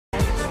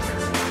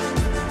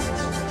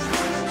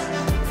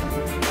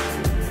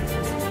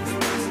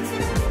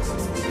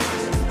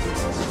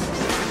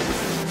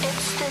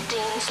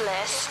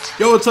list.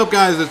 Yo, what's up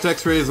guys, it's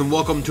XRAYZ and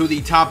welcome to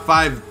the top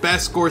 5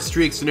 best score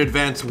streaks in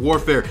Advanced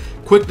Warfare.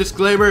 Quick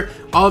disclaimer,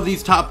 all of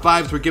these top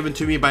 5s were given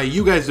to me by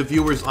you guys, the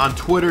viewers, on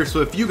Twitter,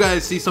 so if you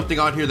guys see something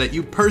on here that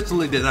you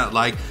personally did not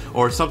like,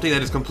 or something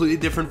that is completely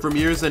different from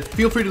yours, then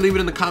feel free to leave it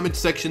in the comments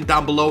section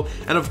down below,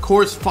 and of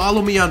course,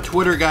 follow me on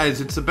Twitter,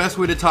 guys. It's the best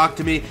way to talk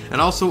to me, and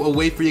also a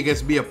way for you guys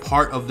to be a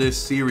part of this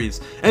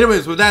series.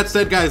 Anyways, with that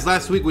said, guys,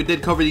 last week we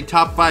did cover the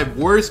top 5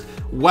 worst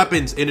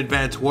weapons in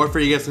Advanced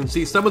Warfare. You guys can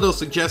see some of those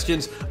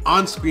suggestions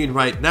on screen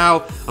right now.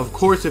 Of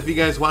course, if you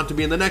guys want to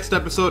be in the next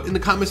episode, in the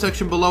comment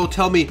section below,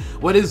 tell me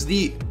what is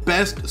the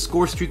best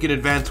score streak in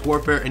Advanced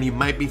Warfare, and you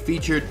might be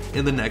featured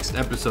in the next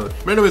episode.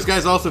 But anyways,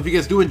 guys, also, if you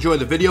guys do enjoy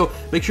the video,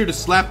 make sure to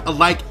slap a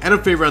like and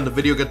a favorite on the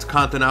video, get the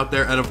content out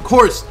there, and of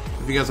course,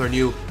 if you guys are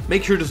new,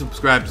 make sure to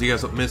subscribe so you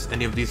guys don't miss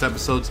any of these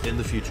episodes in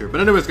the future.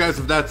 But anyways, guys,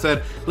 with that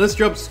said, let's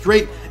jump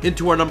straight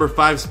into our number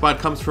 5 spot.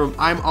 Comes from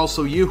I'm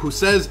Also You, who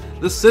says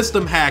the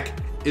system hack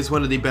is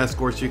one of the best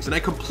score streaks, and I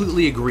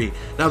completely agree.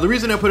 Now, the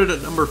reason I put it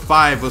at number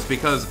 5 was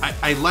because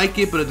I like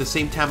it, but at the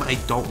same time, I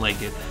don't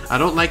like it. I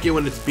don't like it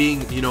when it's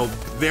being, you know,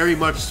 very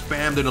much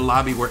spammed in a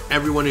lobby where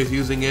everyone is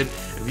using it.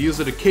 I've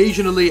used it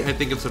occasionally. I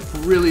think it's a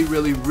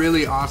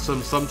really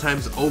awesome,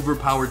 sometimes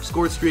overpowered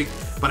score streak,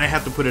 but I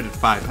have to put it at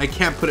 5. I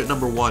can't put it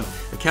number 1.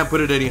 I can't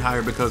put it any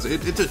higher because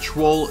it's a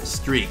troll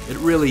streak. It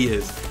really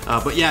is.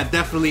 But yeah,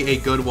 definitely a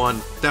good one.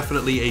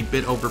 Definitely a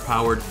bit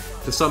overpowered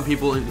to some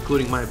people,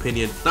 including my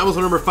opinion. That was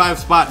our number 5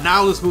 spot.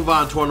 Now let's move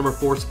on to our number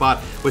 4 spot,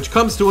 which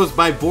comes to us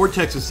by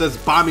Vortex, who says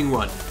bombing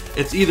run.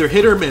 It's either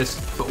hit or miss,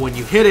 but when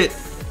you hit it,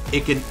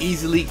 it can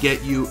easily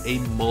get you a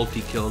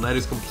multi-kill, and that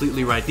is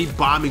completely right. The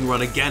bombing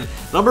run, again,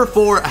 number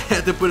 4. I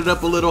had to put it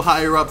up a little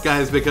higher up,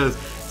 guys, because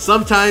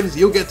sometimes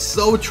you'll get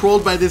so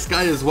trolled by this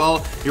guy as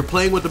well. You're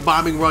playing with the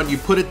bombing run, you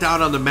put it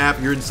down on the map,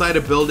 you're inside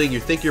a building, you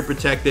think you're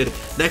protected.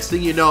 Next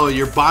thing you know,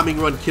 your bombing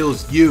run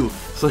kills you.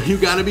 So you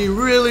gotta be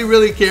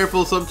really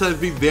careful, sometimes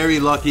be very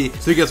lucky,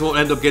 so you guys won't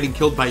end up getting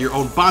killed by your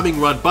own bombing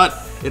run. But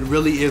it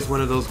really is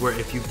one of those where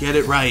if you get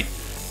it right,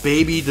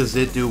 baby, does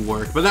it do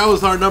work. But that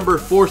was our number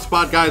 4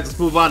 spot, guys. Let's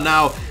move on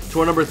now to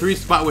our number 3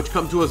 spot, which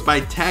come to us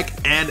by Tech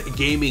and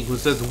Gaming, who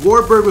says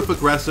Warbird with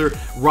Aggressor,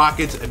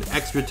 Rockets, and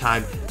Extra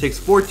Time. Takes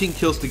 14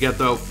 kills to get,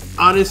 though.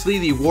 Honestly,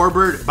 the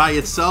Warbird by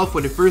itself,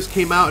 when it first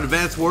came out in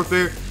Advanced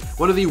Warfare,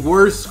 one of the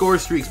worst score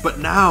streaks. But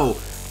now,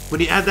 when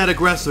you add that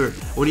Aggressor,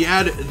 when you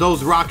add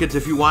those Rockets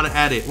if you want to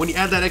add it, when you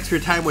add that Extra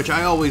Time, which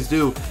I always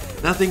do,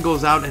 that thing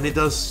goes out and it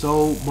does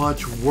so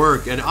much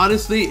work. And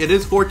honestly, it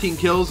is 14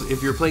 kills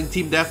if you're playing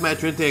Team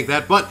Deathmatch or anything like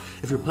that, but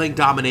if you're playing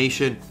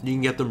Domination, you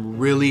can get them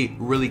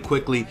really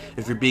quickly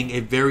if you're being a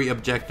very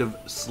objective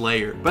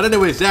slayer. But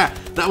anyways, yeah,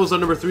 that was our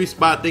number 3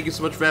 spot. Thank you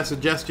so much for that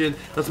suggestion.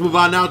 Let's move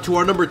on now to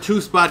our number 2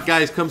 spot,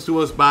 guys. Comes to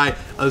us by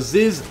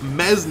Aziz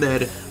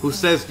Mezned, who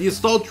says the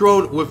assault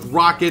drone with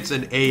rockets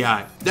and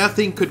AI. That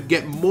thing could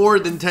get more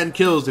than 10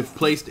 kills if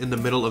placed in the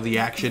middle of the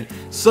action.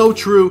 So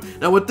true.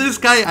 Now with this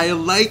guy, I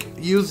like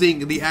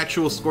using the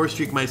actual score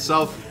streak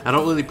myself. I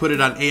don't really put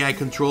it on AI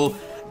control,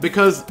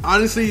 because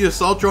honestly, the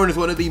assault drone is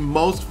one of the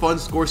most fun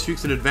score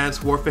streaks in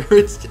Advanced Warfare.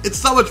 It's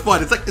so much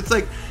fun. It's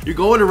like you're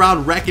going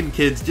around wrecking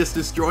kids, just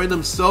destroying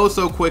them so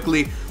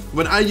quickly.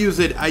 When I use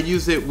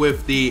it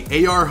with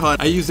the AR HUD,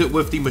 I use it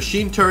with the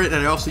machine turret, and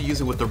I also use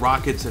it with the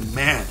rockets, and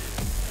man,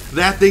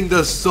 that thing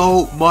does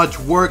so much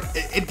work.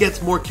 It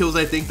gets more kills,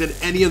 I think, than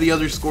any of the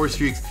other score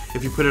streaks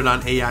if you put it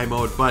on AI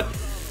mode. But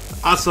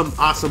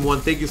awesome one.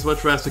 Thank you so much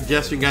for that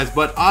suggestion, guys.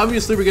 But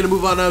obviously, we're going to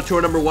move on now to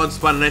our number 1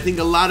 spot, and I think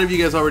a lot of you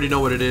guys already know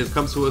what it is.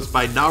 Comes to us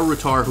by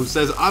Narutar, who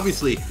says,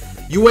 obviously,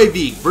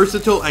 UAV,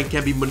 versatile and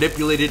can be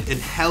manipulated in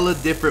hella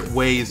different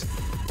ways.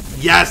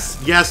 Yes,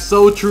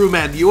 so true,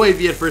 man. The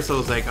UAV, at first I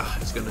was like, oh,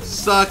 it's going to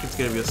suck. It's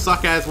going to be a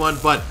suck-ass one,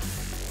 but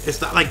it's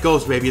not like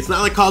Ghost, baby. It's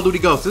not like Call of Duty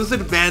Ghost. This is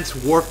Advanced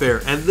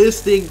Warfare, and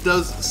this thing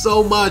does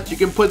so much. You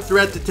can put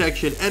threat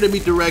detection, enemy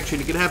direction,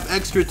 you can have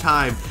extra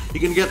time,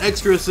 you can get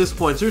extra assist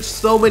points. There's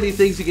so many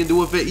things you can do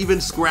with it, even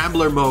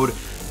Scrambler mode,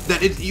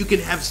 that you can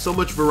have so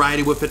much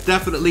variety with it.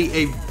 Definitely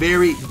a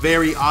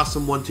very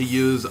awesome one to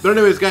use. But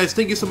anyways, guys,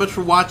 thank you so much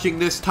for watching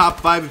this top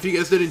 5. If you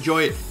guys did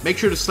enjoy it, make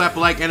sure to slap a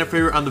like and a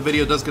favorite on the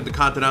video. It does get the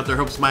content out there,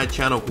 helps my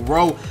channel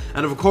grow.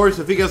 And of course,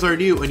 if you guys are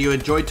new and you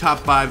enjoy top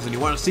 5s and you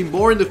want to see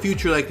more in the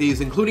future like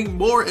these, including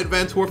more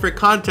Advanced Warfare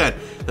content,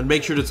 then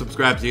make sure to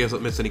subscribe so you guys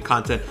don't miss any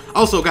content.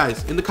 Also,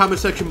 guys, in the comment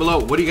section below,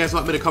 what do you guys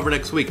want me to cover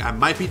next week? I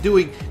might be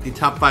doing the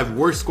top 5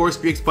 worst score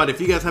streaks, but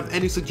if you guys have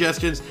any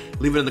suggestions,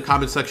 leave it in the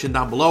comment section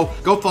down below.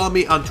 Go follow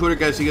me on Twitter,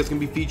 guys, so you guys can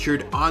be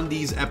featured on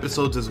these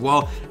episodes as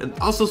well, and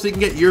also so you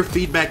can get your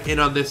feedback in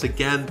on this.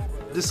 Again,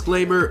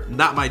 disclaimer,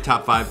 not my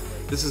top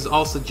 5. This is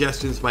all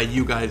suggestions by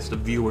you guys, the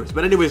viewers.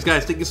 But anyways,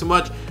 guys, thank you so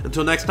much.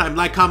 Until next time,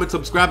 like, comment,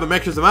 subscribe, and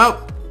make sure I'm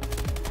out.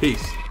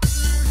 Peace.